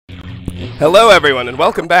Hello everyone, and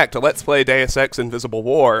welcome back to Let's Play Deus Ex Invisible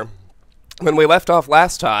War. When we left off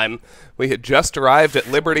last time, we had just arrived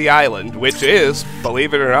at Liberty Island, which is,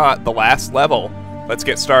 believe it or not, the last level. Let's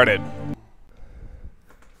get started.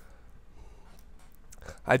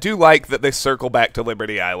 I do like that they circle back to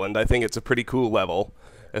Liberty Island. I think it's a pretty cool level,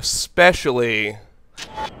 especially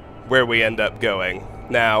where we end up going.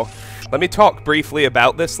 Now, let me talk briefly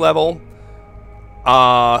about this level.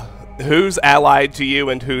 Who's allied to you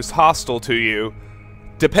and who's hostile to you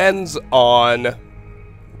depends on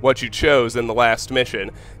what you chose in the last mission.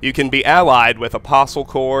 You can be allied with Apostle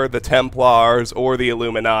Corps, the Templars, or the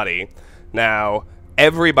Illuminati. Now,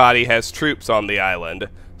 everybody has troops on the island,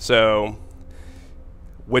 so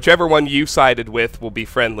whichever one you sided with will be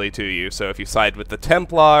friendly to you. So if you side with the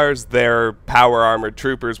Templars, their power-armored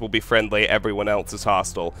troopers will be friendly, everyone else is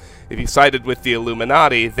hostile. If you sided with the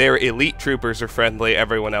Illuminati, their elite troopers are friendly,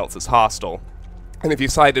 everyone else is hostile. And if you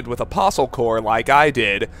sided with Apostle Corps, like I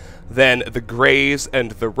did, then the Greys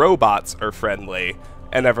and the robots are friendly,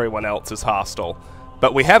 and everyone else is hostile.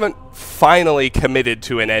 But we haven't finally committed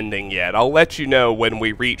to an ending yet. I'll let you know when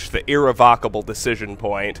we reach the irrevocable decision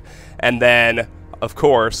point, and then of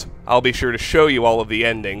course, I'll be sure to show you all of the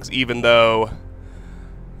endings, even though,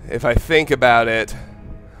 if I think about it,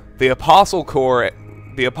 the Apostle Corps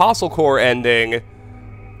ending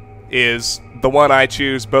is the one I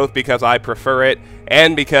choose both because I prefer it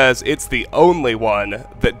and because it's the only one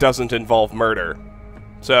that doesn't involve murder.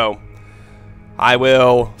 So, I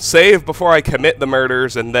will save before I commit the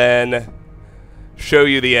murders and then show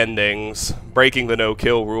you the endings, breaking the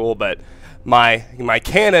no-kill rule, but my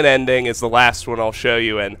canon ending is the last one I'll show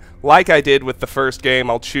you, and like I did with the first game,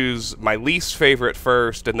 I'll choose my least favorite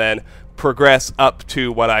first and then progress up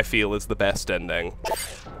to what I feel is the best ending.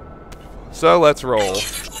 So let's roll. I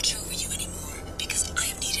cannot watch over you anymore because I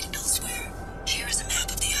am needed elsewhere. Here is a map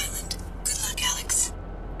of the island. Good luck, Alex.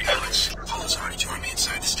 Alex, Paul has already joined me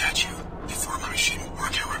inside the statue. Before my machine will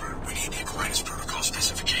work, however, we need the Aquinas protocol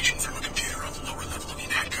specification from a computer on the lower level of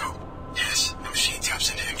UNATCO. Yes, the machine taps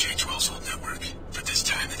into MJ12's old network, but this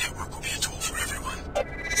time the network will be a tool for everyone.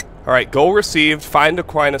 Alright, goal received, find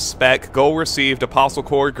Aquinas spec, goal received, Apostle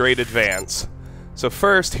Corps, grade advance. So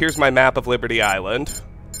first, here's my map of Liberty Island.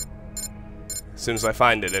 As soon as I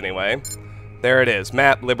find it, anyway. There it is,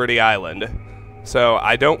 map Liberty Island. So,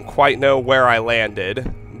 I don't quite know where I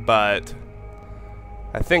landed, but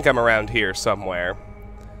I think I'm around here somewhere.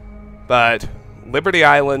 But Liberty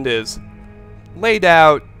Island is laid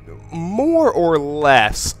out more or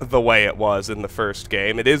less the way it was in the first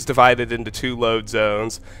game. It is divided into two load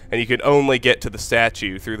zones, and you can only get to the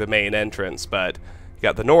statue through the main entrance, but you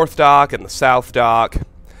got the North Dock and the South Dock.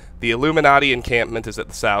 The Illuminati encampment is at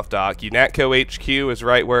the South Dock. UNATCO HQ is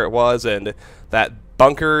right where it was, and that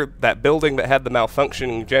bunker, that building that had the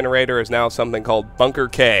malfunctioning generator is now something called Bunker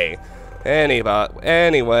K.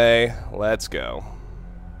 Anyway, let's go.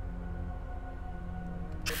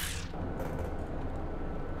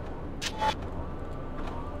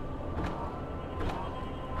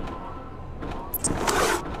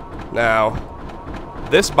 Now,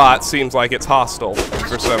 this bot seems like it's hostile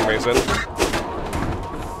for some reason.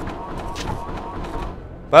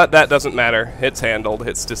 But that doesn't matter. It's handled.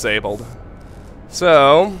 It's disabled.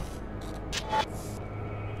 So,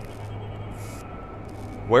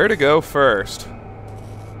 where to go first?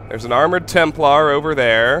 There's an armored Templar over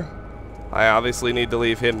there. I obviously need to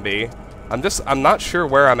leave him be. I'm not sure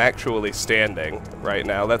where I'm actually standing right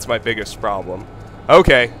now. That's my biggest problem.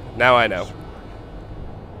 Okay, now I know.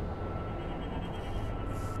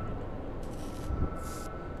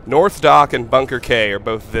 North Dock and Bunker K are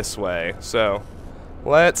both this way, so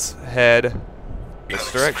let's head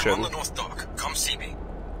this direction. I'm on the North Dock. Come see me.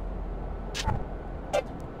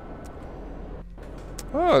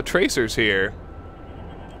 Oh, Tracer's here.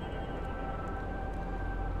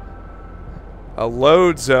 A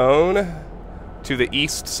load zone to the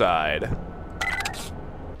east side.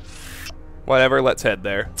 Whatever, let's head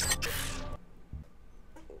there.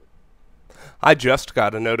 I just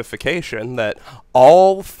got a notification that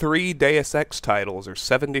all 3 Deus Ex titles are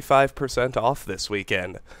 75% off this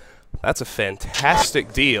weekend. That's a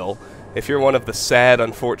fantastic deal if you're one of the sad,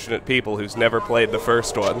 unfortunate people who's never played the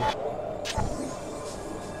first one.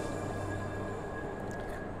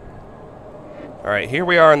 Alright, here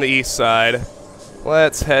we are on the east side.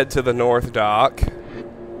 Let's head to the North Dock.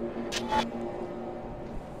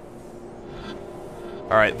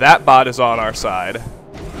 Alright, that bot is on our side,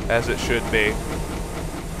 as it should be.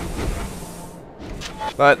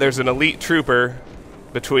 But there's an elite trooper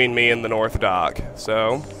between me and the North Dock,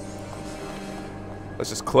 so let's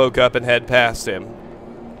just cloak up and head past him.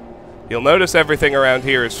 You'll notice everything around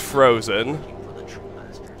here is frozen,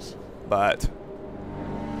 but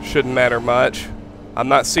shouldn't matter much. I'm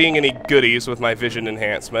not seeing any goodies with my vision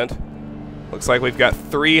enhancement. Looks like we've got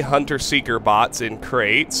 3 Hunter-Seeker bots in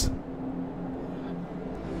crates.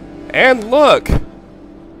 And look!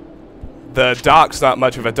 The dock's not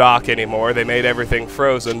much of a dock anymore. They made everything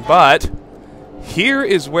frozen, but here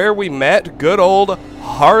is where we met good old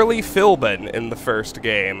Harley Philbin in the first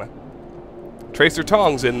game. Tracer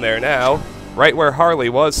Tong's in there now, right where Harley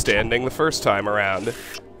was standing the first time around.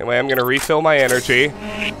 Anyway, I'm going to refill my energy.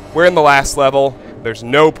 We're in the last level. There's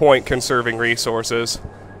no point conserving resources.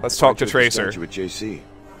 Let's talk to Tracer. With JC.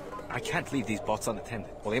 I can't leave these bots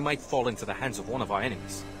unattended, or they might fall into the hands of one of our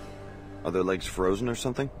enemies. Are their legs frozen or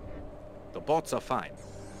something? The bots are fine.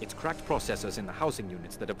 It's cracked processors in the housing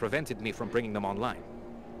units that have prevented me from bringing them online.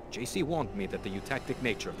 JC warned me that the eutactic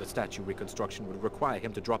nature of the statue reconstruction would require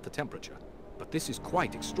him to drop the temperature. But this is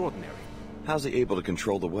quite extraordinary. How's he able to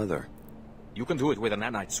control the weather? You can do it with a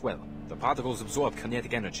nanite swell. The particles absorb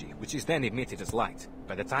kinetic energy, which is then emitted as light.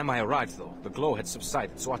 By the time I arrived, though, the glow had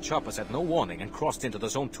subsided, so our choppers had no warning and crossed into the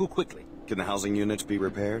zone too quickly. Can the housing units be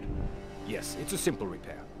repaired? Yes, it's a simple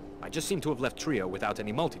repair. I just seem to have left Trio without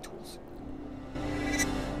any multi-tools.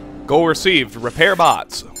 Goal received. Repair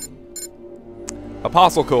bots.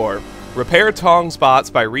 Apostle Core. Repair Tong's bots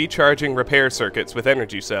by recharging repair circuits with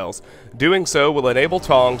energy cells. Doing so will enable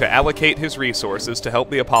Tong to allocate his resources to help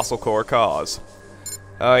the Apostle Core cause.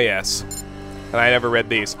 Oh yes. And I never read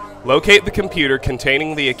these. Locate the computer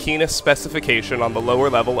containing the Aquinas specification on the lower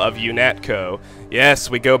level of UNATCO. Yes,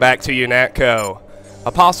 we go back to UNATCO.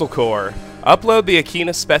 Apostle Core. Upload the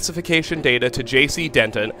Aquinas specification data to JC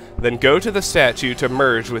Denton, then go to the statue to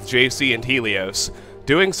merge with JC and Helios.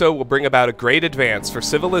 Doing so will bring about a great advance for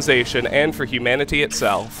civilization and for humanity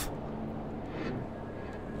itself.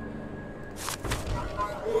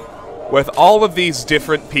 With all of these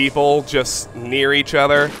different people just near each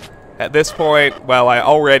other, at this point, well, I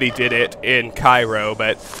already did it in Cairo,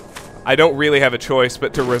 but I don't really have a choice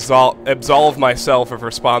but to absolve myself of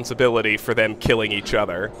responsibility for them killing each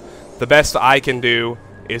other. The best I can do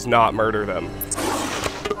is not murder them.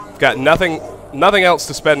 Got nothing else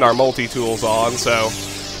to spend our multi-tools on, so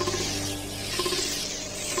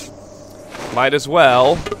might as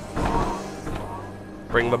well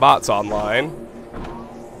bring the bots online.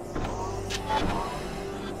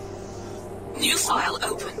 New file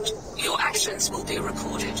opened. Your actions will be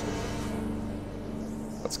recorded.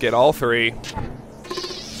 Let's get all 3.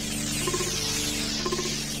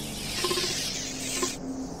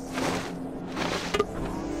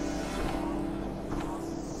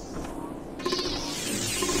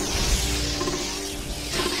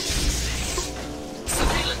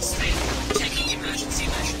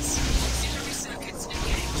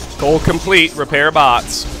 Goal complete. Repair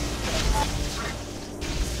bots.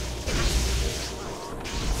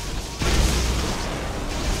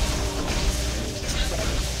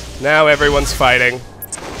 Now everyone's fighting.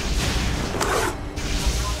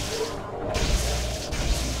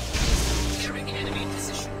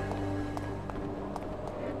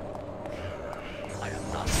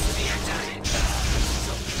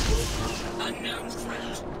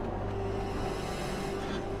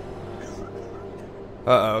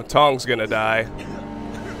 Uh-oh, Tong's gonna die.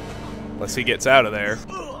 Unless he gets out of there.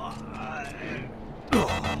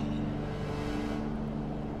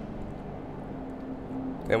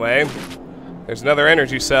 Anyway, there's another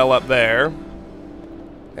energy cell up there.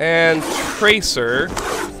 And Tracer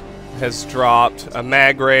has dropped a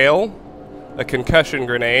mag rail, a concussion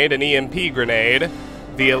grenade, an EMP grenade.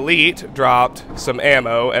 The Elite dropped some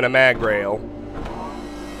ammo and a mag rail.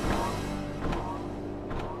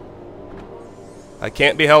 I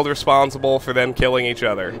can't be held responsible for them killing each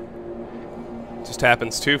other. Just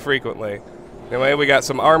happens too frequently. Anyway, we got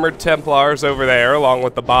some armored Templars over there, along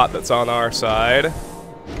with the bot that's on our side.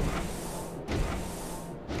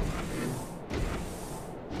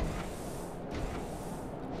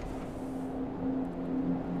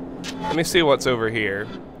 Let me see what's over here.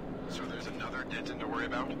 So there's another Denton to worry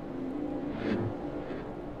about?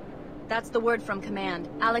 That's the word from command.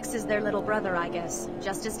 Alex is their little brother, I guess.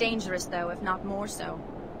 Just as dangerous, though, if not more so.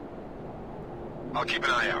 I'll keep an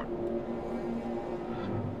eye out.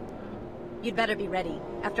 You'd better be ready.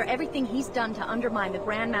 After everything he's done to undermine the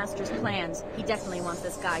Grand Master's plans, he definitely wants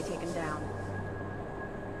this guy taken down.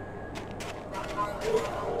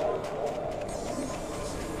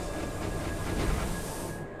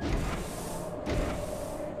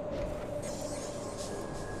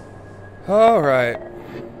 All right.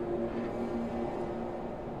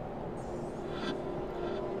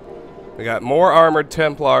 We got more armored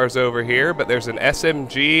Templars over here, but there's an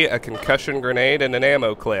SMG, a concussion grenade, and an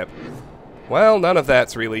ammo clip. Well, none of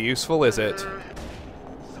that's really useful, is it?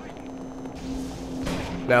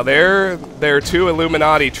 Now there are two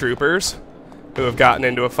Illuminati troopers who have gotten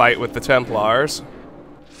into a fight with the Templars.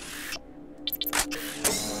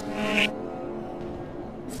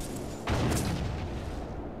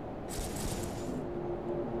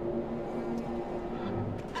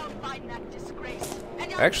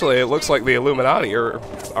 Actually, it looks like the Illuminati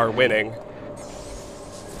are winning.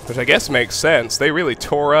 Which I guess makes sense. They really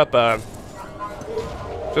tore up,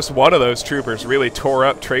 just one of those troopers really tore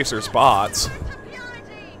up Tracer's bots.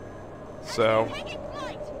 So...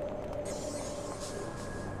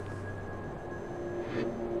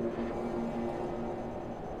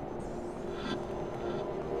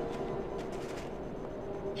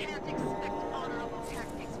 Can't expect honorable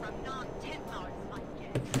tactics from non-Templars, I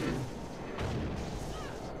guess.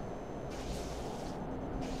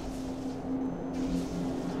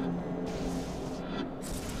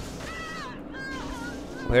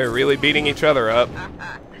 They're really beating each other up.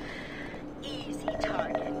 Easy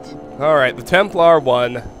target. Alright, the Templar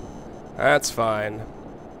won. That's fine.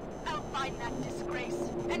 I'll find that disgrace,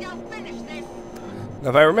 and I'll finish this.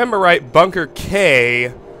 Now, if I remember right, Bunker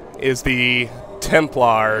K is the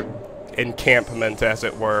Templar encampment, as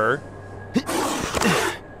it were.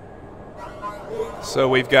 So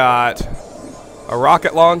we've got a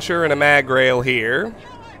rocket launcher and a mag rail here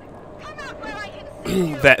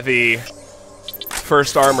that the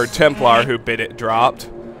first armored Templar who bit it dropped.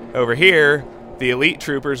 Over here, the elite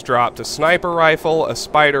troopers dropped a sniper rifle, a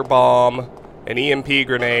spider bomb, an EMP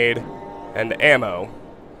grenade, and ammo.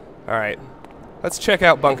 Alright, let's check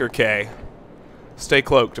out Bunker K. Stay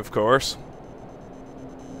cloaked, of course.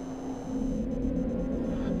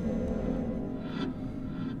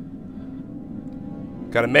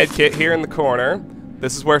 Got a med kit here in the corner.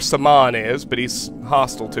 This is where Saman is, but he's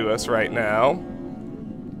hostile to us right now.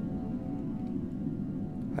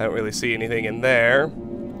 I don't really see anything in there.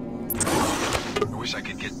 I wish I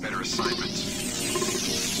could get better assignments.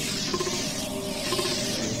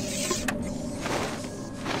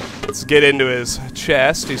 Let's get into his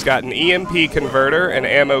chest. He's got an EMP converter, an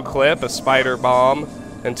ammo clip, a spider bomb,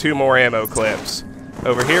 and 2 more ammo clips.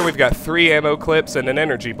 Over here we've got 3 ammo clips and an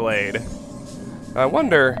energy blade. I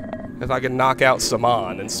wonder if I can knock out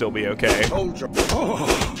Saman and still be okay.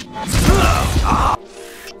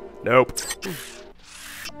 Nope.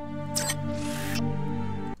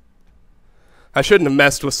 I shouldn't have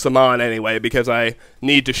messed with Saman anyway, because I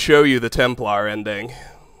need to show you the Templar ending.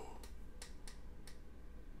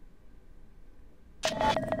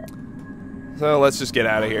 So let's just get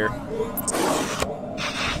out of here.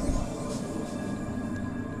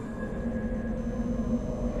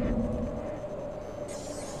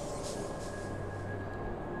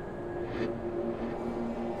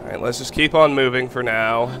 Alright, let's just keep on moving for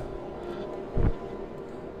now.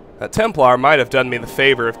 That Templar might have done me the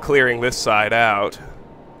favor of clearing this side out.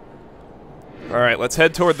 Alright, let's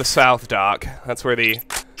head toward the south dock. That's where the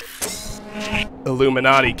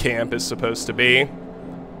Illuminati camp is supposed to be.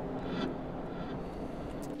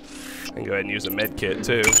 And go ahead and use a med kit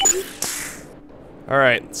too.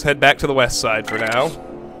 Alright, let's head back to the west side for now.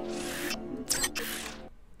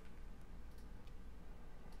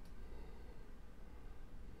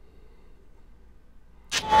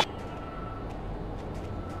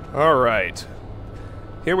 Alright.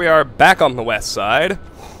 Here we are back on the west side.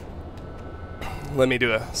 Let me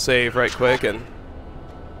do a save right quick and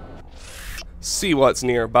see what's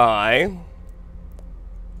nearby.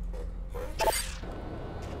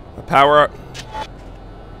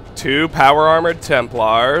 Two power armored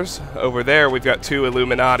Templars. Over there we've got 2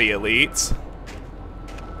 Illuminati elites.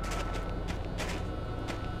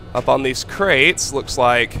 Up on these crates looks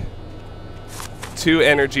like 2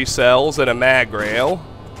 energy cells and a mag rail.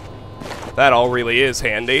 That all really is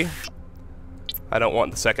handy. I don't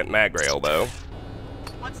want the second mag rail though.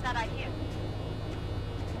 What's that I hear?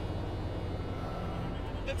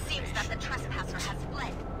 It seems that the trespasser has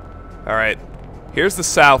fled. Alright, here's the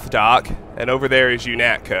south dock, and over there is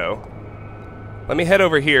UNATCO. Let me head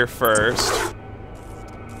over here first.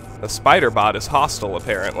 The spider bot is hostile,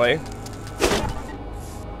 apparently.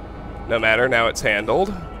 No matter, now it's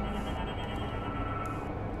handled.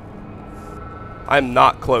 I'm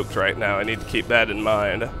not cloaked right now, I need to keep that in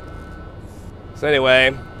mind. So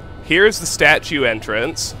anyway, here's the statue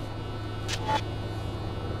entrance.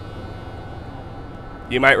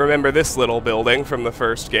 You might remember this little building from the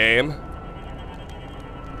first game.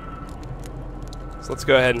 So let's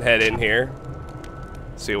go ahead and head in here.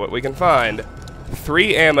 See what we can find.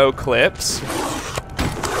 3 ammo clips.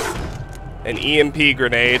 an EMP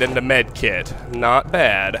grenade, and a med kit. Not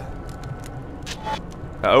bad.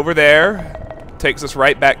 Over there takes us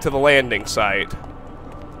right back to the landing site.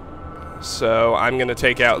 So I'm going to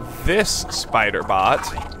take out this spider bot.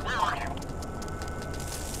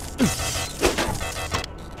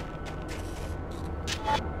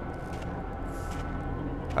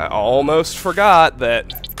 I almost forgot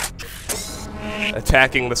that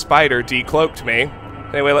attacking the spider decloaked me.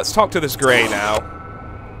 Anyway, let's talk to this gray now.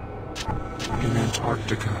 In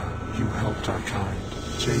Antarctica, you helped our kind.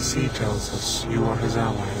 JC tells us you are his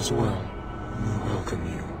ally as well. We welcome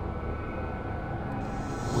you.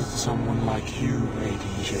 With someone like you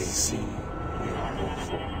aiding JC, we are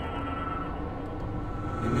hopeful.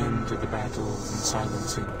 An end to the battle and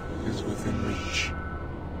silencing is within reach.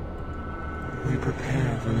 We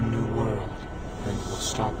prepare for the new world, and will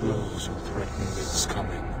stop those who threaten its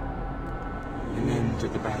coming. An end to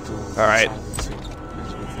the battle and silencing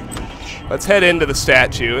is within reach. Let's head into the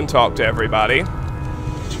statue and talk to everybody.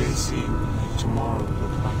 JC will make tomorrow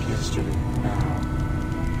look like yesterday now.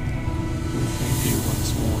 We thank you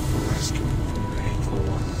once more for rescuing from the hateful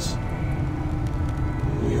ones.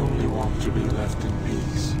 We only want to be left in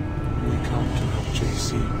peace. We come to help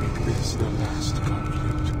JC make this the last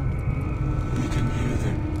conflict. We can hear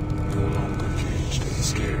them, no longer caged and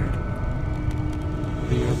scared.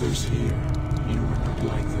 The others here, you are not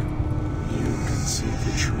like them. You can see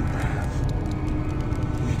the true path.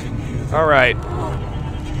 We can hear them. Alright.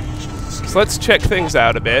 So let's check things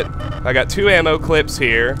out a bit. I got 2 ammo clips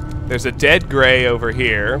here. There's a dead gray over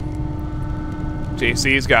here.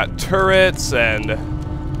 JC's got turrets and...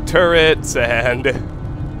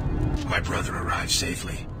 My brother arrived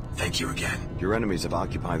safely. Thank you again. Your enemies have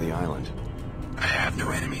occupied the island. I have no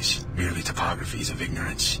enemies, merely topographies of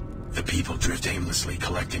ignorance. The people drift aimlessly,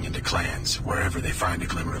 collecting into clans, wherever they find a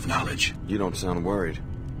glimmer of knowledge. You don't sound worried.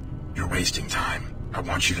 You're wasting time. I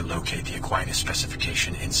want you to locate the Aquinas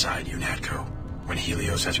specification inside UNATCO. When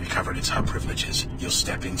Helios has recovered its hub privileges, you'll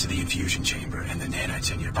step into the infusion chamber, and the nanites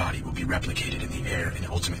in your body will be replicated in the air and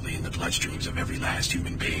ultimately in the bloodstreams of every last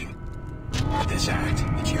human being. With this act,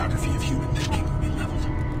 the geography of human thinking will be leveled.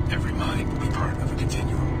 Every mind will be part of a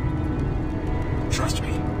continuum. Trust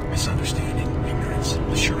me, misunderstanding, ignorance,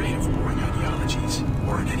 the charade of warring ideologies,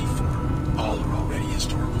 or in any form, all are already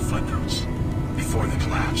historical footnotes. Before the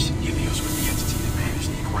collapse, Helios was the entity that managed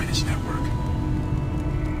the Aquinas network.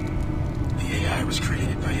 The AI was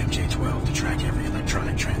created by MJ-12 to track every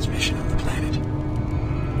electronic transmission of the planet.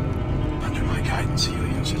 Under my guidance,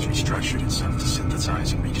 Helios has restructured itself to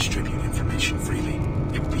synthesize and redistribute information freely.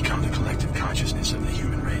 It will become the collective consciousness of the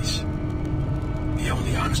human race. The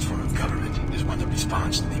only honest form of government is one that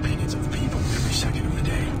responds to the opinions of the people every second of the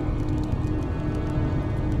day.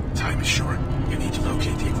 Time is short. You need to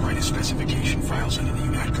locate the Aquinas specification files under the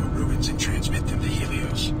UNATCO ruins and transmit them to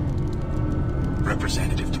Helios.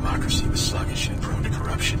 Representative democracy was sluggish and prone to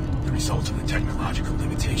corruption, the result of the technological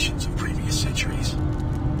limitations of previous centuries.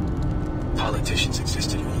 Politicians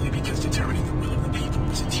existed only because determining the will of the people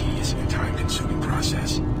was a tedious and time-consuming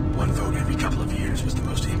process. One vote every couple of years was the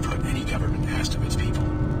most input any government asked of its people.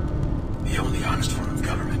 The only honest form of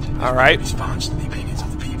government responds to the opinions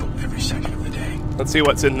of the people every second of the day. Let's see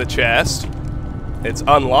what's in the chest. It's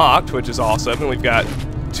unlocked, which is awesome, and we've got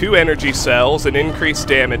 2 energy cells, an increased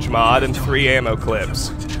damage mod, and 3 ammo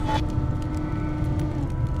clips.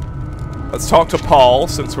 Let's talk to Paul,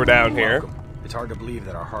 since we're down here. It's hard to believe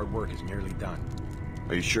that our hard work is nearly done.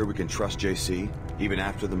 Are you sure we can trust JC, even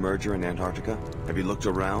after the merger in Antarctica? Have you looked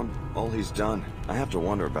around? All he's done. I have to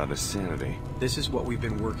wonder about his sanity. This is what we've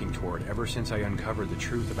been working toward ever since I uncovered the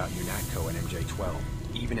truth about UNATCO and MJ-12,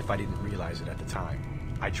 even if I didn't realize it at the time.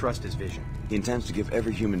 I trust his vision. He intends to give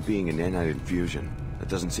every human being a nanite infusion. That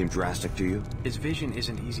doesn't seem drastic to you? His vision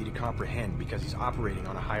isn't easy to comprehend because he's operating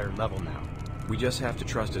on a higher level now. We just have to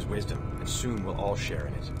trust his wisdom, and soon we'll all share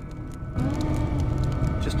in it.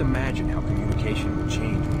 Just imagine how communication will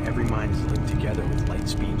change when every mind is linked together with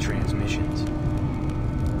light-speed transmissions.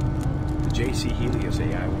 The JC Helios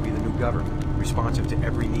AI will be the new government, responsive to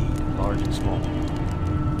every need, large and small.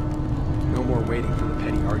 No more waiting for the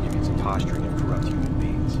petty arguments and posturing of corrupt human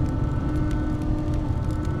beings.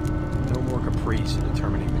 No more caprice in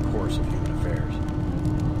determining the course of human affairs.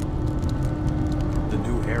 The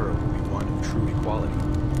new era will be one of true equality.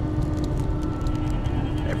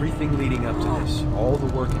 Everything leading up to this, all the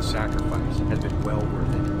work and sacrifice, has been well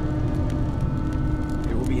worth it.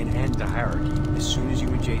 There will be an end to hierarchy as soon as you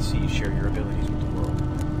and JC share your abilities with the world.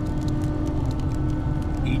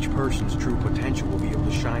 Each person's true potential will be able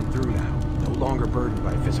to shine through now, no longer burdened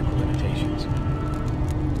by physical limitations.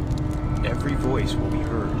 Every voice will be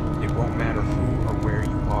heard. It won't matter who or where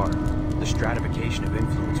you are. the stratification of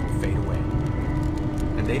influence will fade away.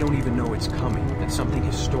 And they don't even know it's coming, that something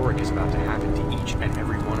historic is about to happen to each and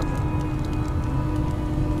every one of them.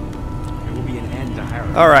 There will be an end to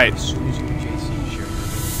hierarchy. All right. As soon as you and JC share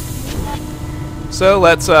your... So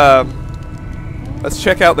let's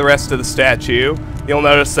check out the rest of the statue. You'll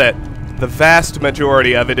notice that the vast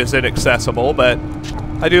majority of it is inaccessible, but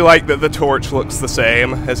I do like that the torch looks the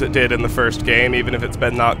same as it did in the first game, even if it's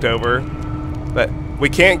been knocked over. But we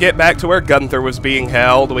can't get back to where Gunther was being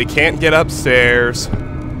held. We can't get upstairs.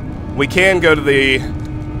 We can go to the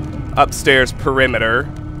upstairs perimeter.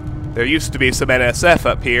 There used to be some NSF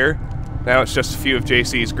up here. Now it's just a few of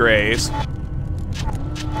JC's Greys.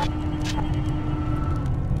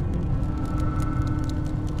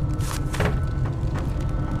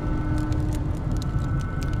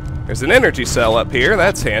 There's an energy cell up here,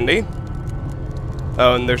 that's handy.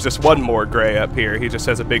 Oh, and there's just one more Grey up here. He just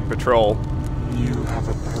has a big patrol. You have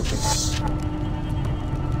a purpose.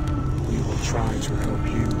 We will try to help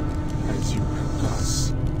you as you help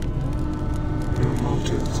us. Your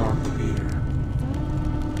motives are clear.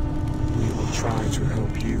 We will try to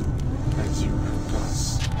help you as you help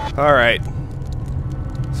us. Alright.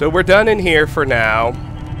 So we're done in here for now.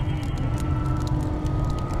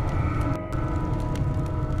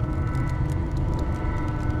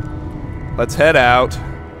 Let's head out.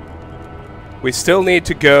 We still need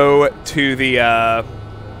to go to the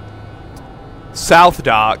South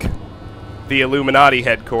Dock, the Illuminati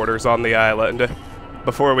headquarters on the island,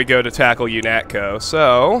 before we go to tackle UNATCO.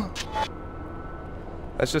 So,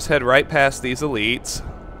 let's just head right past these elites.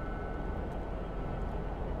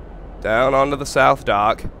 Down onto the South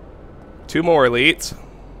Dock. 2 more elites.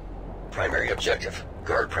 Primary objective,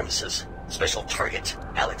 guard premises. Special target,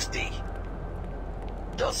 Alex D.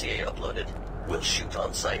 Dossier uploaded. We'll shoot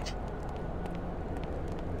on sight.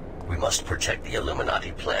 We must protect the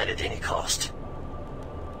Illuminati plan at any cost.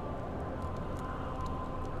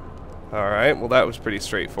 Alright, well that was pretty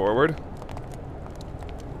straightforward.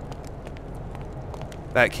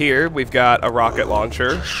 Back here, we've got a rocket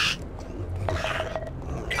launcher.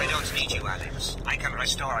 I don't need you, Alex. I can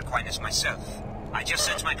restore Aquinas myself. I just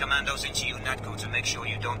sent my commandos into UNATCO to make sure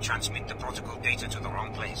you don't transmit the protocol data to the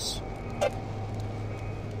wrong place.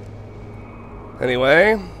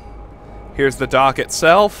 Anyway, here's the dock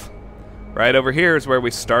itself. Right over here is where we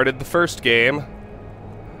started the first game.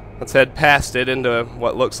 Let's head past it into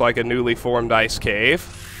what looks like a newly formed ice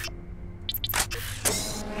cave.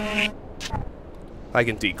 I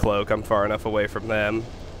can decloak, I'm far enough away from them.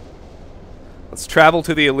 Let's travel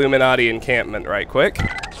to the Illuminati encampment right quick.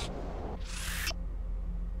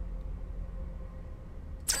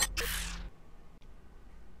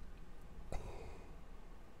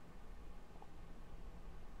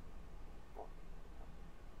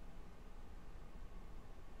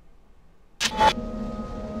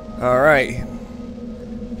 Alright,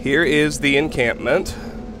 here is the encampment.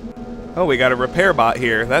 Oh, we got a repair bot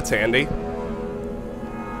here, that's handy.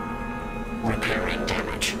 Repairing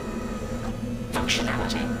damage.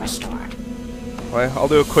 Functionality restored. Well, I'll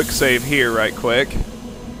do a quick save here right quick.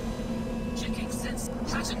 Checking sense.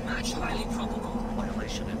 Pattern match highly probable.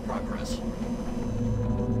 Violation in progress.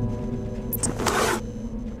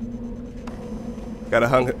 Got a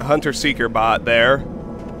hunter-seeker bot there.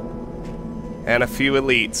 And a few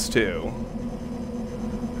elites, too.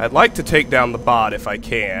 I'd like to take down the bot if I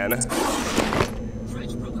can. Threat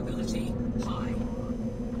probability high.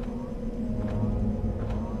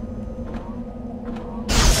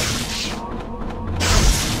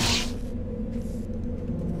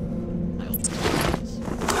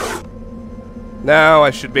 Now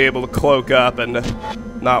I should be able to cloak up and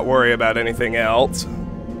not worry about anything else.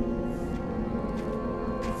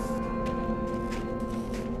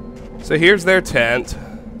 So here's their tent.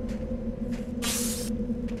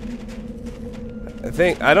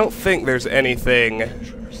 I don't think there's anything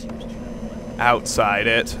outside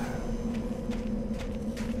it.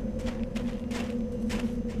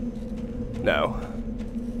 No.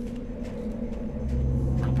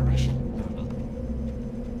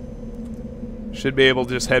 Should be able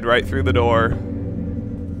to just head right through the door.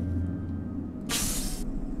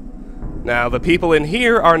 Now, the people in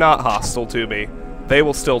here are not hostile to me. They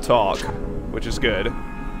will still talk, which is good.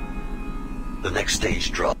 The next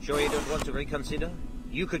stage drop. Sure you don't want to reconsider?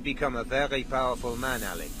 You could become a very powerful man,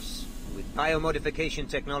 Alex. With biomodification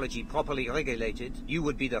technology properly regulated, you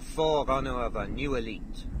would be the forerunner of a new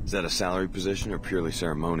elite. Is that a salary position or purely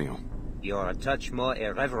ceremonial? You're a touch more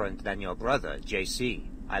irreverent than your brother, JC.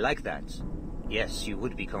 I like that. Yes, you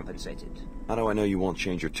would be compensated. How do I know you won't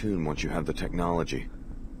change your tune once you have the technology?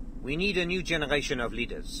 We need a new generation of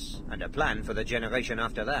leaders, and a plan for the generation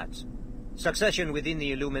after that. Succession within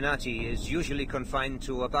the Illuminati is usually confined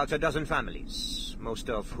to about a dozen families, most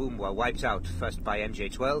of whom were wiped out first by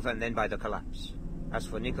MJ-12 and then by the collapse. As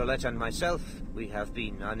for Nicolette and myself, we have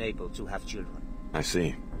been unable to have children. I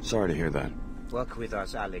see. Sorry to hear that. Work with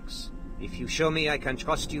us, Alex. If you show me I can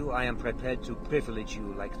trust you, I am prepared to privilege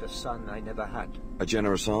you like the son I never had. A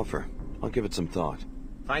generous offer. I'll give it some thought.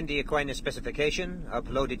 Find the Aquinas specification,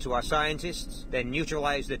 upload it to our scientists, then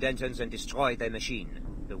neutralize the Dentons and destroy their machine.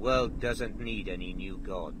 The world doesn't need any new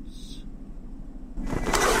gods.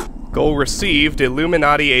 Goal received,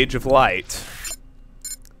 Illuminati Age of Light.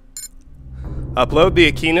 Upload the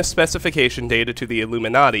Aquinas specification data to the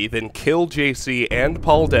Illuminati, then kill JC and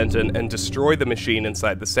Paul Denton and destroy the machine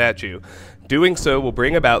inside the statue. Doing so will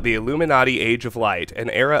bring about the Illuminati Age of Light, an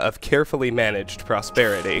era of carefully managed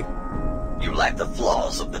prosperity. You lack the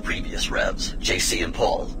flaws of the previous revs, JC and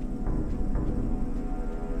Paul.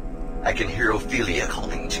 I can hear Ophelia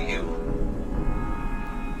calling to you.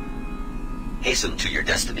 Hasten to your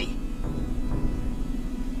destiny.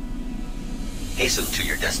 Hasten to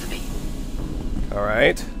your destiny.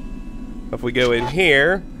 Alright. If we go in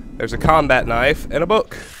here, there's a combat knife and a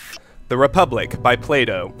book. The Republic by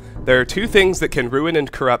Plato. There are two things that can ruin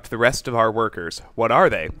and corrupt the rest of our workers. What are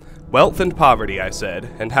they? Wealth and poverty, I said.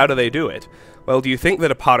 And how do they do it? Well, do you think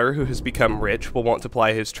that a potter who has become rich will want to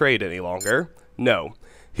ply his trade any longer? No.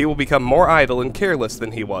 He will become more idle and careless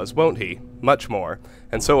than he was, won't he? Much more.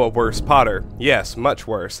 And so a worse potter. Yes, much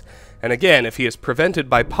worse. And again, if he is prevented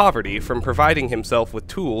by poverty from providing himself with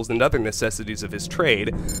tools and other necessities of his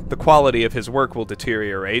trade, the quality of his work will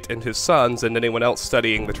deteriorate, and his sons and anyone else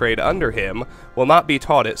studying the trade under him will not be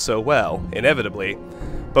taught it so well, inevitably.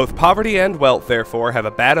 Both poverty and wealth, therefore, have a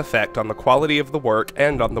bad effect on the quality of the work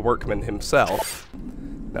and on the workman himself.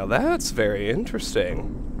 Now that's very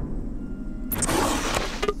interesting.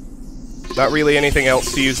 Not really anything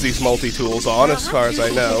else to use these multi-tools on, as far as I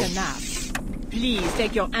know. Please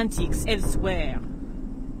take your antiques elsewhere.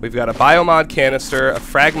 We've got a biomod canister, a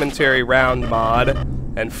fragmentary round mod,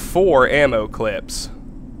 and 4 ammo clips.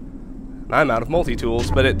 I'm out of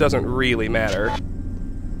multi-tools, but it doesn't really matter.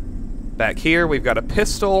 Back here, we've got a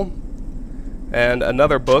pistol, and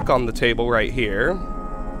another book on the table right here.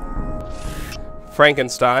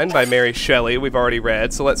 Frankenstein by Mary Shelley we've already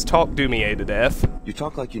read, so let's talk Dumier to death. You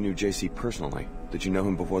talk like you knew JC personally. Did you know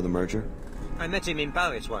him before the merger? I met him in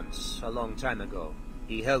Paris once, a long time ago.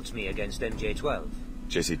 He helped me against MJ-12.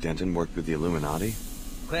 JC Denton worked with the Illuminati?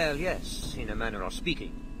 Well, yes, in a manner of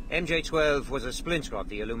speaking. MJ-12 was a splinter of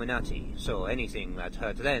the Illuminati, so anything that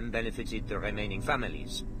hurt them benefited the remaining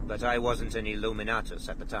families. But I wasn't an Illuminatus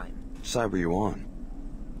at the time. Side were you on?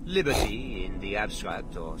 Liberty, in the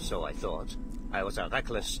abstract, or so I thought. I was a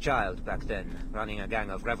reckless child back then, running a gang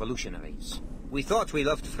of revolutionaries. We thought we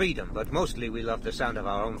loved freedom, but mostly we loved the sound of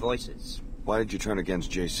our own voices. Why did you turn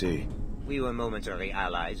against JC? We were momentary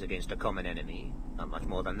allies against a common enemy, not much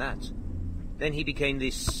more than that. Then he became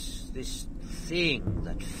this thing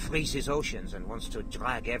that freezes oceans and wants to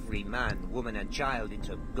drag every man, woman and child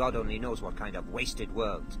into God only knows what kind of wasted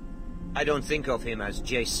world. I don't think of him as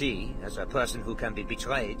JC, as a person who can be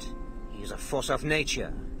betrayed. He is a force of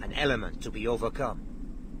nature, an element to be overcome.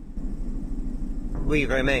 We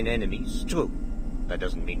remain enemies, true. That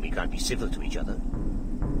doesn't mean we can't be civil to each other.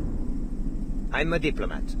 I'm a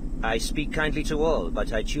diplomat. I speak kindly to all,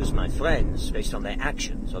 but I choose my friends based on their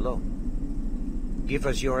actions alone. Give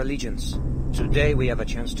us your allegiance. Today we have a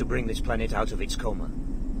chance to bring this planet out of its coma.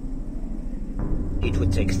 It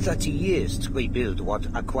would take 30 years to rebuild what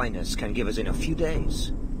Aquinas can give us in a few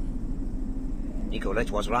days.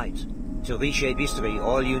 Nicolette was right. To reshape history,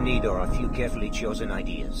 all you need are a few carefully chosen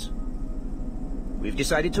ideas. We've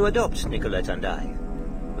decided to adopt, Nicolette and I.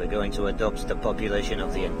 We're going to adopt the population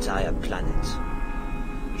of the entire planet.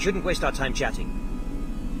 We shouldn't waste our time chatting.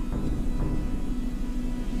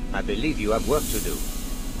 I believe you have work to do.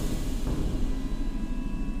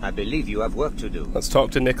 Let's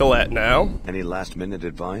talk to Nicolette now. Any last-minute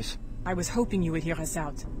advice? I was hoping you would hear us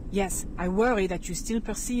out. Yes, I worry that you still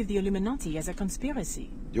perceive the Illuminati as a conspiracy.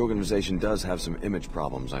 The organization does have some image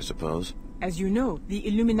problems, I suppose. As you know, the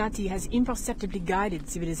Illuminati has imperceptibly guided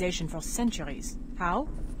civilization for centuries. How?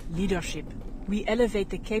 Leadership. We elevate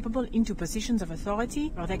the capable into positions of authority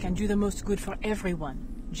where they can do the most good for everyone.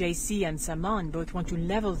 JC and Saman both want to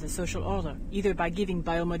level the social order, either by giving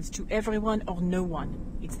biomods to everyone or no one.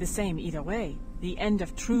 It's the same either way. The end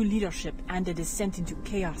of true leadership and a descent into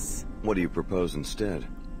chaos. What do you propose instead?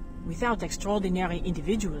 Without extraordinary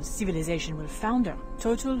individuals, civilization will founder.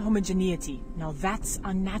 Total homogeneity. Now that's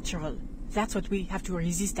unnatural. That's what we have to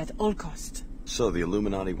resist at all cost. So the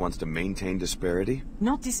Illuminati wants to maintain disparity?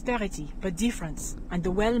 Not disparity, but difference, and the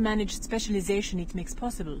well-managed specialization it makes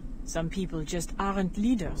possible. Some people just aren't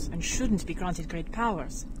leaders and shouldn't be granted great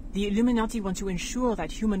powers. The Illuminati want to ensure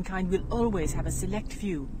that humankind will always have a select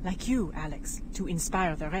few, like you, Alex, to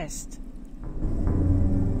inspire the rest.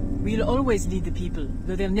 We'll always lead the people,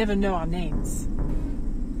 though they'll never know our names.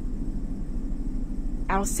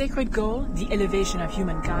 Our sacred goal, the elevation of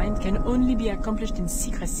humankind, can only be accomplished in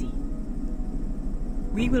secrecy.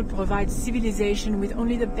 We will provide civilization with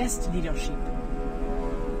only the best leadership.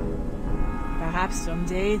 Perhaps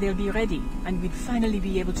someday they'll be ready, and we'll finally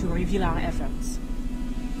be able to reveal our efforts.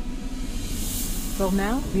 For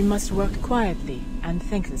now, we must work quietly and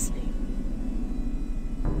thanklessly.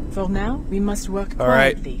 And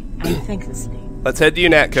thanklessly. Let's head to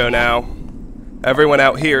UNATCO now. Everyone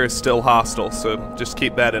out here is still hostile, so just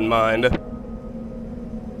keep that in mind.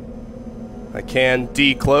 I can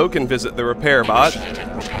decloak and visit the repair bot.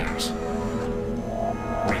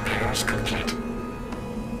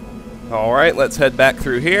 Alright, let's head back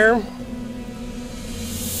through here.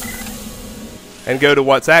 And go to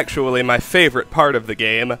what's actually my favorite part of the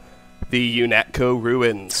game, the UNATCO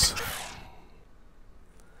ruins.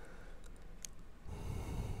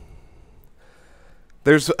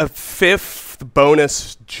 There's a 5th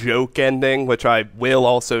bonus joke ending, which I will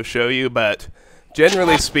also show you, but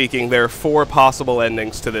generally speaking, there are 4 possible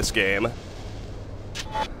endings to this game.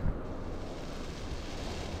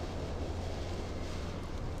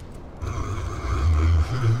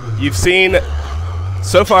 You've seen...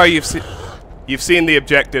 So far, you've seen the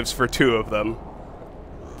objectives for 2 of them.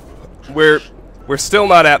 We're still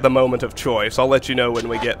not at the moment of choice. I'll let you know when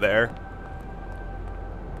we get there.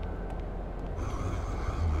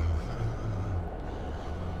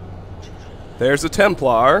 There's a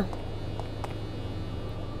Templar.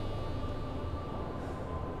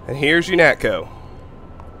 And here's UNATCO.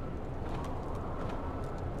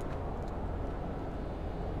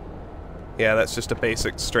 Yeah, that's just a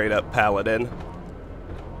basic straight-up paladin.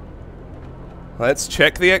 Let's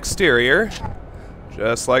check the exterior,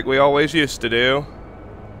 just like we always used to do.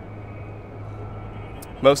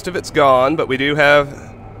 Most of it's gone, but we do have...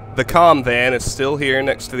 The comm van is still here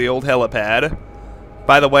next to the old helipad.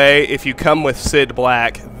 By the way, if you come with Sid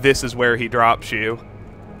Black, this is where he drops you.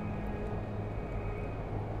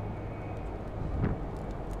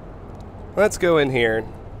 Let's go in here.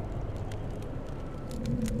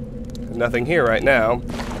 Nothing here right now.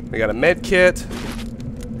 We got a med kit,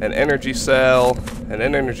 an energy cell, an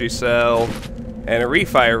energy cell, and a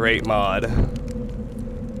refire rate mod.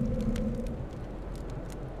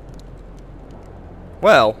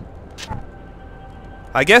 Well,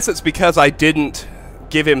 I guess it's because I didn't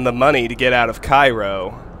give him the money to get out of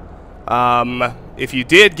Cairo. If you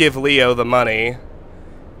did give Leo the money,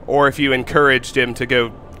 or if you encouraged him to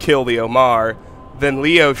go kill the Omar, then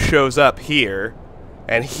Leo shows up here,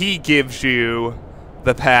 and he gives you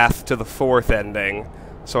the path to the 4th ending.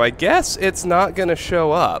 So I guess it's not going to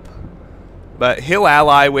show up. But he'll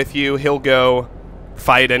ally with you, he'll go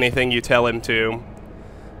fight anything you tell him to.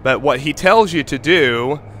 But what he tells you to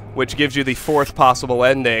do, which gives you the 4th possible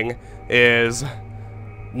ending, is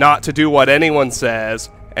not to do what anyone says,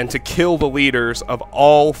 and to kill the leaders of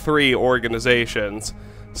all 3 organizations.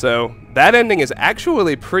 So that ending is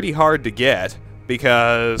actually pretty hard to get,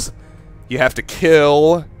 because you have to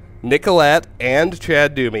kill Nicolette and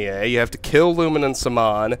Chad Dumier, you have to kill Lumen and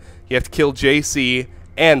Saman, you have to kill JC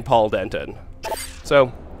and Paul Denton.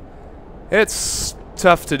 So, it's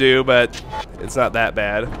tough to do, but it's not that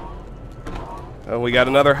bad. We got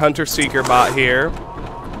another Hunter-Seeker bot here.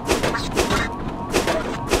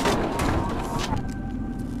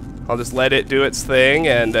 I'll just let it do its thing,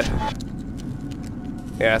 and...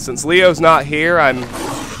 yeah, since Leo's not here, I'm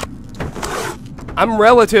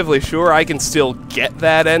relatively sure I can still get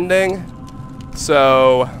that ending,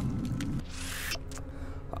 so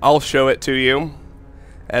I'll show it to you,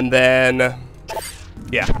 and then,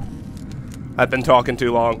 yeah, I've been talking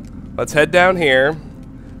too long. Let's head down here.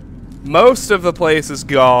 Most of the place is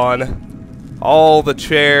gone. All the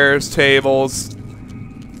chairs, tables,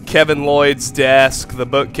 Kevin Lloyd's desk, the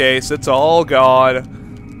bookcase, it's all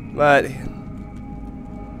gone, but...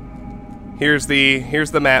 Here's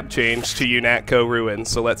the map change to UNATCO ruins,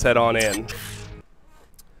 so let's head on in.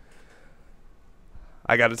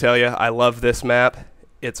 I gotta tell you, I love this map.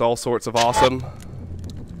 It's all sorts of awesome.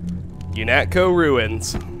 UNATCO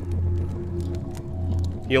ruins.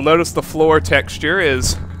 You'll notice the floor texture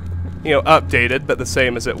is, you know, updated, but the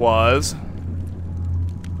same as it was.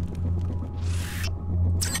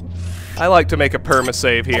 I like to make a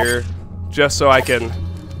perma-save here, just so I can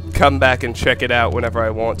come back and check it out whenever I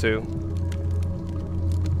want to.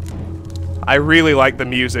 I really like the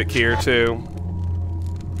music here, too.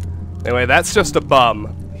 Anyway, that's just a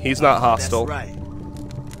bum. He's not hostile. That's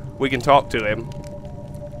right. We can talk to him.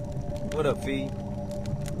 What up, V?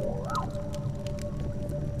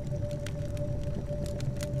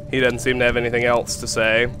 He doesn't seem to have anything else to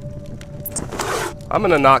say. I'm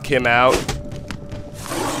gonna knock him out.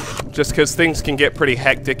 Just because things can get pretty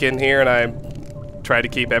hectic in here and I try to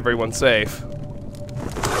keep everyone safe.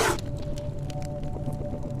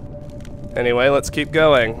 Anyway, let's keep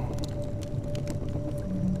going.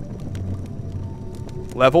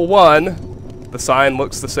 Level 1. The sign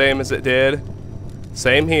looks the same as it did.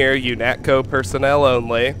 Same here, UNATCO personnel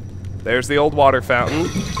only. There's the old water fountain.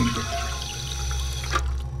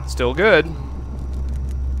 Still good.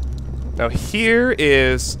 Now here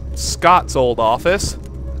is Scott's old office.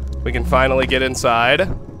 We can finally get inside.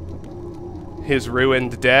 His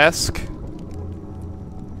ruined desk.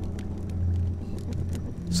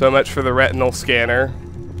 So much for the retinal scanner.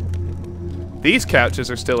 These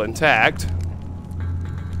couches are still intact.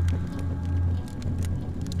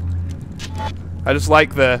 I just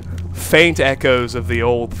like the faint echoes of the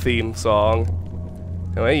old theme song.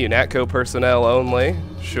 Anyway, UNATCO personnel only.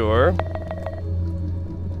 Sure.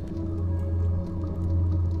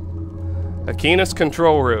 Aquinas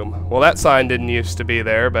control room. Well, that sign didn't used to be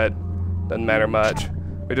there, but doesn't matter much.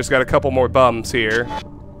 We just got a couple more bums here.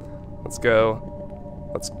 Let's go.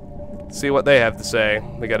 Let's see what they have to say.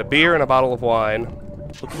 They got a beer and a bottle of wine.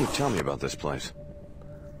 What can you tell me about this place?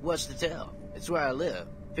 What's to tell? It's where I live.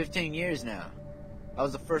 15 years now. I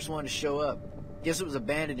was the first one to show up. Guess it was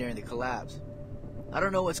abandoned during the collapse. I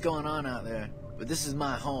don't know what's going on out there, but this is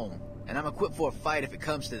my home, and I'm equipped for a fight if it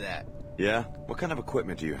comes to that. Yeah? What kind of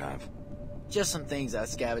equipment do you have? Just some things I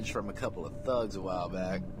scavenged from a couple of thugs a while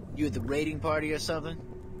back. You at the raiding party or something?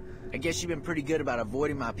 I guess you've been pretty good about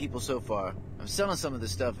avoiding my people so far. I'm selling some of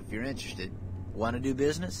this stuff if you're interested. Want to do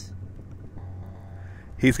business?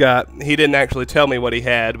 He didn't actually tell me what he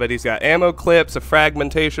had, but he's got ammo clips, a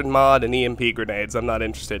fragmentation mod, and EMP grenades. I'm not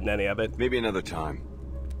interested in any of it. Maybe another time.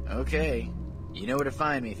 Okay. You know where to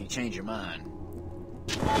find me if you change your mind.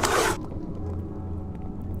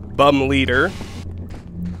 Bum leader.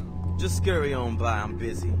 Just scurry on by, I'm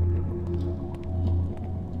busy.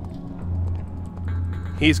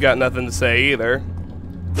 He's got nothing to say either.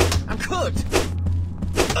 I'm cooked!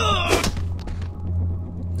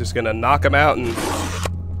 Just gonna knock him out and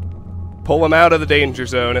pull him out of the danger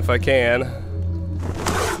zone if I can.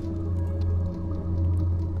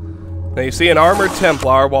 Now you see an armored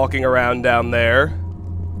Templar walking around down there.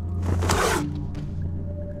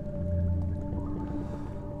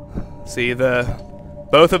 See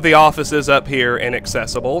both of the offices up here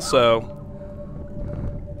inaccessible, so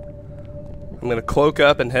I'm gonna cloak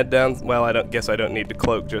up and head down. Well, I guess I don't need to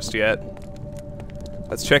cloak just yet.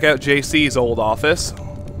 Let's check out JC's old office.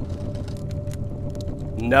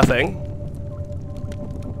 Nothing.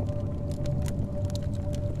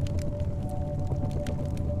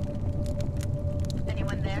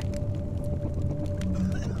 Anyone there?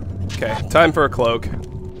 Okay, time for a cloak.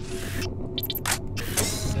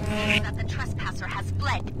 That the trespasser has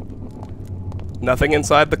fled. Nothing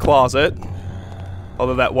inside the closet.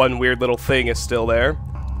 Although that one weird little thing is still there.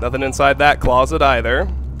 Nothing inside that closet either.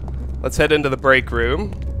 Let's head into the break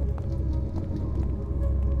room.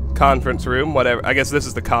 Conference room, whatever. I guess this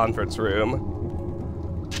is the conference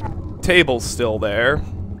room. Table's still there,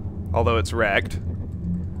 although it's wrecked.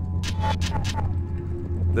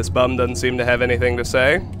 This bum doesn't seem to have anything to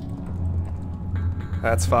say.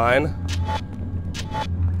 That's fine.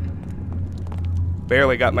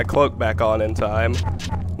 Barely got my cloak back on in time.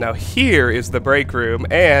 Now here is the break room,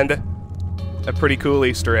 and a pretty cool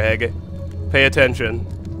Easter egg. Pay attention.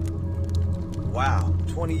 Wow,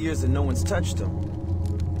 20 years and no one's touched them.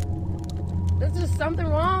 There's just something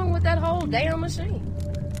wrong with that whole damn machine.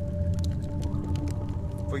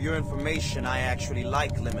 For your information, I actually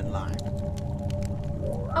like lemon lime.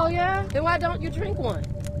 Oh yeah? Then why don't you drink one?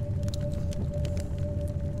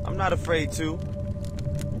 I'm not afraid to.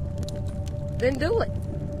 Then do it.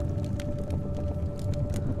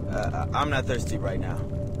 I'm not thirsty right now.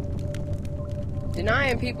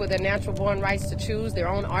 Denying people their natural-born rights to choose their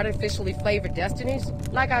own artificially flavored destinies?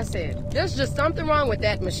 Like I said, there's just something wrong with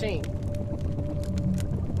that machine.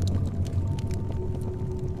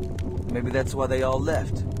 Maybe that's why they all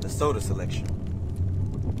left, the soda selection.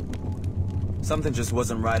 Something just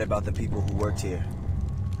wasn't right about the people who worked here.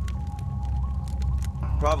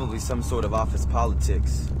 Probably some sort of office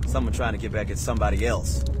politics, someone trying to get back at somebody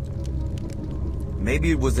else.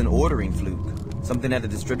 Maybe it was an ordering fluke, something at the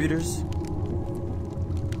distributors?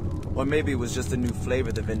 Or maybe it was just a new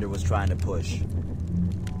flavor the vendor was trying to push.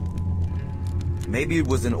 Maybe it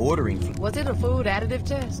was an ordering fluke. Was it a food additive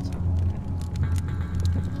test?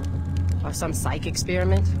 Or some psych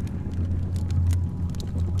experiment?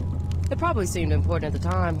 It probably seemed important at the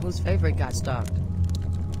time. Whose favorite got stalked?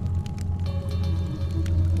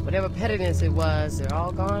 Whatever pettiness it was, they're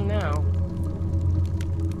all gone now.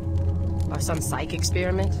 Or some psych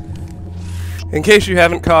experiment? In case you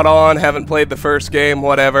haven't caught on, haven't played the first game,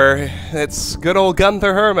 whatever, it's good old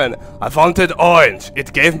Gunther Herman. I wanted orange.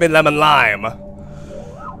 It gave me lemon lime.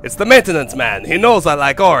 It's the maintenance man. He knows I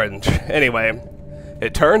like orange. Anyway,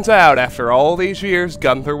 it turns out after all these years,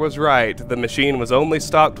 Gunther was right. The machine was only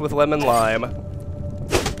stocked with lemon lime.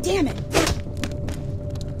 Damn it!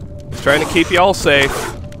 He's trying to keep you all safe.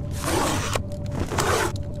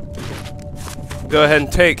 Go ahead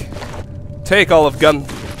and take all of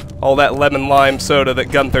all that lemon lime soda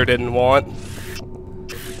that Gunther didn't want.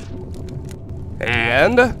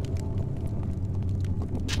 And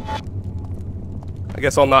I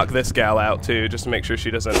guess I'll knock this gal out too, just to make sure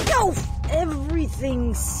she doesn't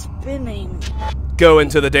Everything's spinning. go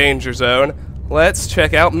into the danger zone. Let's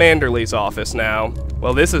check out Manderley's office now.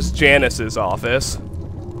 Well, this is Janice's office.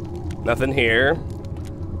 Nothing here.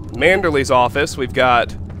 Manderley's office, we've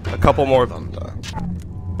got a couple more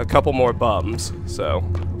bums, so.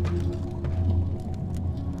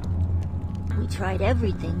 We tried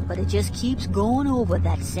everything, but it just keeps going over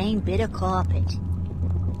that same bit of carpet.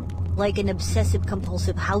 Like an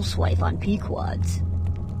obsessive-compulsive housewife on Pequods.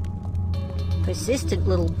 Persistent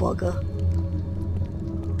little bugger.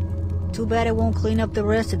 Too bad it won't clean up the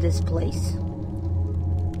rest of this place.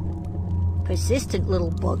 Persistent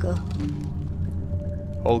little bugger.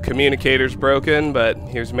 Old communicator's broken, but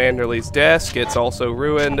here's Manderley's desk. It's also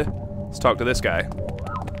ruined. Let's talk to this guy.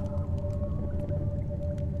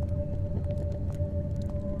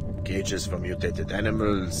 Cages for mutated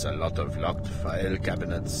animals, a lot of locked file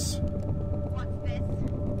cabinets.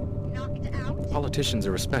 Politicians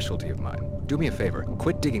are a specialty of mine. Do me a favor,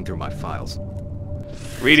 quit digging through my files.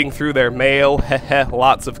 Reading through their mail, heh,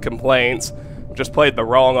 lots of complaints. Just played the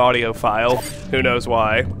wrong audio file. Who knows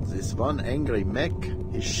why. This one angry mech,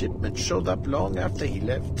 his shipment showed up long after he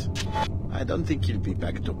left. I don't think he'll be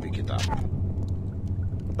back to pick it up.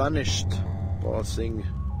 Punished, poor thing.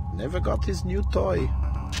 Never got his new toy.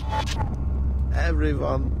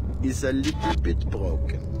 Everyone is a little bit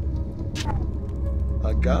broken.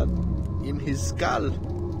 A gun in his skull.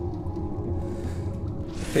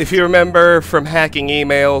 If you remember from hacking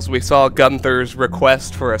emails, we saw Gunther's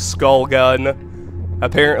request for a skull gun.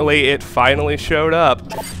 Apparently, it finally showed up.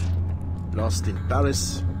 Lost in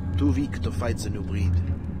Paris, too weak to fight the new breed.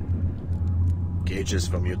 Cages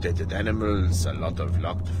for mutated animals, a lot of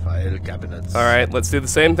locked file cabinets. Alright, let's do the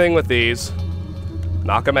same thing with these.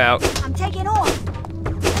 Knock them out. I'm taking off.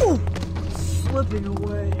 Ooh, slipping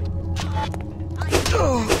away.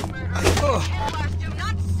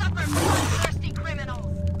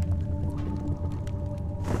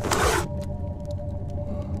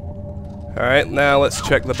 Alright, now let's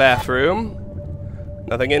check the bathroom.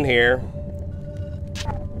 Nothing in here.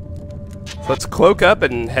 So let's cloak up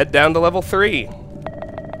and head down to level 3. You do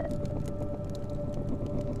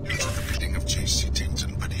the bidding of J.C.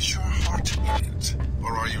 Tinton, but is your heart in it?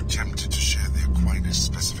 Or are you tempted to share the Aquinas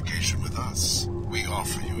specification with us? We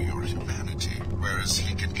offer you your humanity, whereas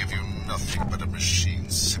he can give you nothing but a machine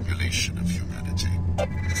simulation of humanity.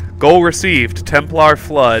 Goal received, Templar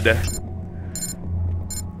Flood.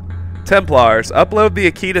 Templars, upload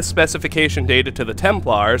the Akita specification data to the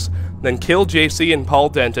Templars, then kill JC and Paul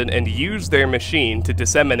Denton and use their machine to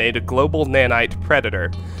disseminate a global nanite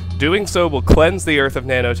predator. Doing so will cleanse the Earth of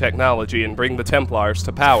nanotechnology and bring the Templars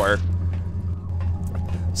to power.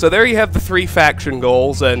 So there you have the 3 faction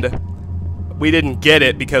goals, and we didn't get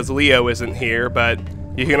it because Leo isn't here, but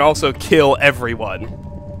you can also kill everyone.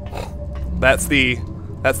 That's the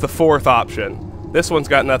 4th option. This one's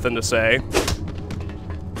got nothing to say.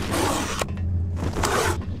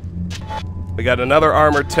 We got another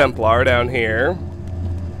armored Templar down here.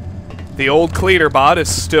 The old cleaner bot is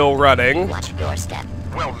still running. Watch your step.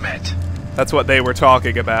 Well met. That's what they were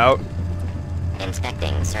talking about.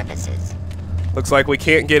 Inspecting surfaces. Looks like we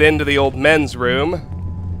can't get into the old men's room.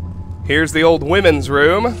 Here's the old women's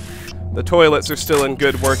room. The toilets are still in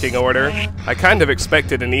good working order. I kind of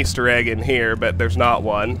expected an Easter egg in here, but there's not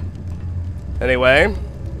one. Anyway,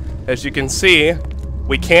 as you can see,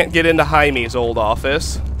 we can't get into Jaime's old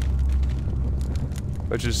office.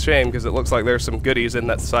 Which is a shame, because it looks like there's some goodies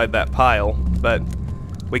inside that pile. But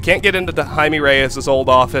we can't get into Jaime Reyes' old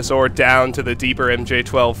office or down to the deeper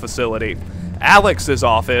MJ-12 facility. Alex's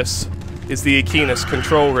office is the Aquinas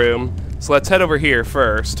control room, so let's head over here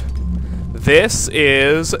first. This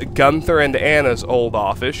is Gunther and Anna's old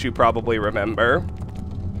office, you probably remember.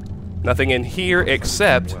 Nothing in here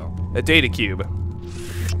except a data cube.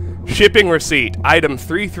 Shipping receipt, item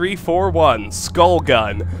 3341, skull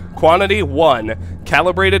gun, quantity 1,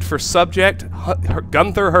 calibrated for subject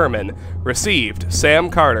Gunther Herman, received, Sam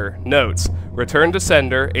Carter, notes, return to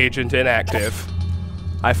sender, agent inactive.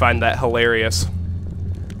 I find that hilarious.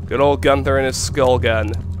 Good old Gunther and his skull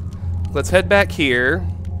gun. Let's head back here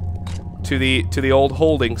to the old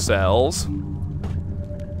holding cells.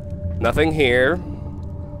 Nothing here.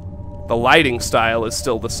 The lighting style is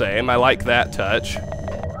still the same. I like that touch.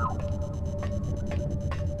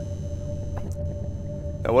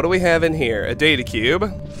 Now what do we have in here? A data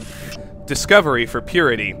cube. Discovery for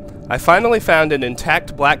purity. I finally found an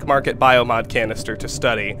intact black market biomod canister to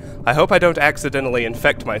study. I hope I don't accidentally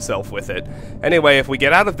infect myself with it. Anyway, if we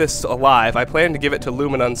get out of this alive, I plan to give it to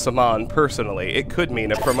Luminun Saman personally. It could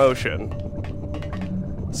mean a promotion.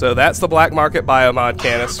 So that's the black market biomod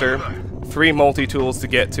canister. 3 multi-tools to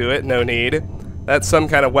get to it, no need. That's some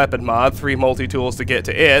kind of weapon mod, 3 multi-tools to get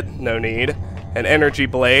to it, no need. An energy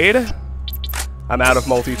blade. I'm out of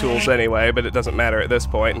multi-tools anyway, but it doesn't matter at this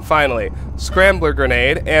point. And finally, scrambler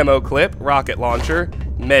grenade, ammo clip, rocket launcher,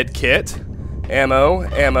 med kit,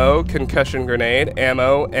 ammo, concussion grenade,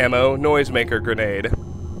 ammo, noisemaker grenade.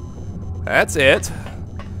 That's it.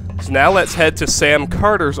 So now let's head to Sam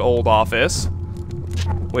Carter's old office,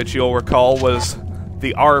 which you'll recall was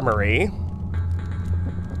the armory.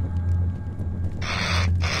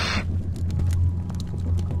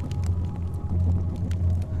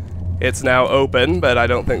 It's now open, but I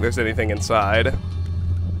don't think there's anything inside.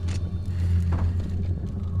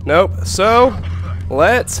 Nope. So,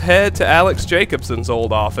 let's head to Alex Jacobson's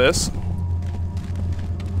old office.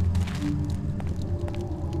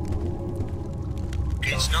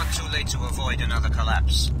 It's not too late to avoid another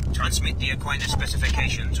collapse. Transmit the Aquinas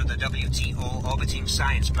specification to the WTO orbiting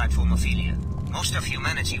science platform Ophelia. Most of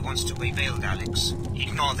humanity wants to be veiled, Alex.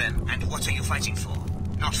 Ignore them, and what are you fighting for?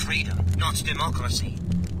 Not freedom, not democracy.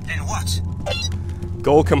 Then what?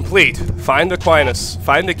 Goal complete. Find Aquinas.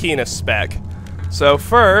 Find Aquinas spec. So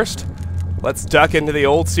first, let's duck into the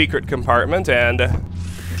old secret compartment, and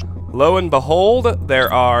lo and behold,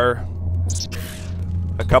 there are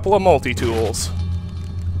a couple of multi-tools.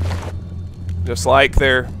 Just like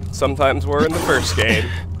there sometimes were in the first game.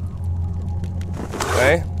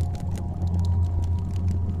 Okay.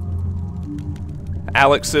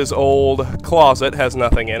 Alex's old closet has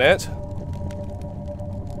nothing in it.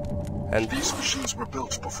 And these machines were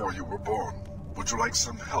built before you were born. Would you like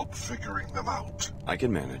some help figuring them out? I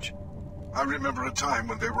can manage. I remember a time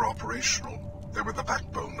when they were operational. They were the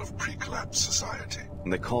backbone of pre-collapse society.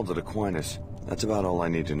 And they called it Aquinas. That's about all I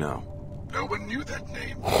need to know. No one knew that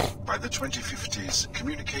name. By the 2050s,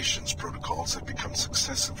 communications protocols had become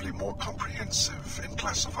successively more comprehensive and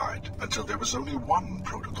classified, until there was only one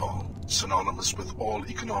protocol, synonymous with all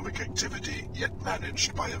economic activity, yet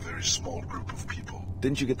managed by a very small group of people.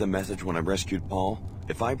 Didn't you get the message when I rescued Paul?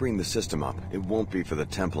 If I bring the system up, it won't be for the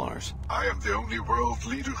Templars. I am the only world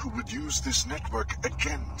leader who would use this network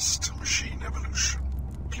against machine evolution.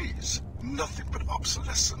 Please, nothing but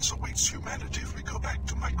obsolescence awaits humanity if we go back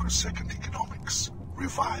to microsecond economics.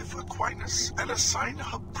 Revive Aquinas and assign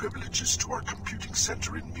hub privileges to our computing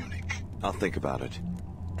center in Munich. I'll think about it.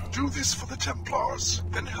 Do this for the Templars,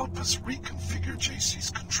 then help us reconfigure JC's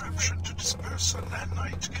contraption to disperse a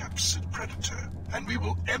nanite capsid predator, and we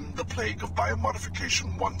will end the plague of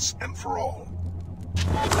biomodification once and for all.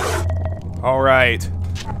 all right.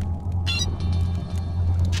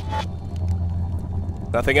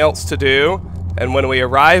 Nothing else to do. And when we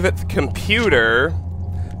arrive at the computer,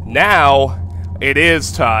 now it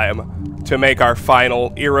is time to make our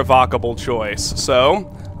final irrevocable choice.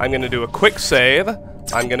 So, I'm going to do a quick save.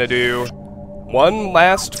 I'm going to do one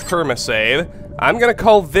last perma-save. I'm going to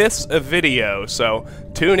call this a video, so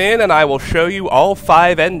tune in and I will show you all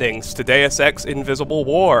 5 endings to Deus Ex Invisible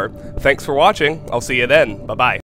War. Thanks for watching. I'll see you then. Bye-bye.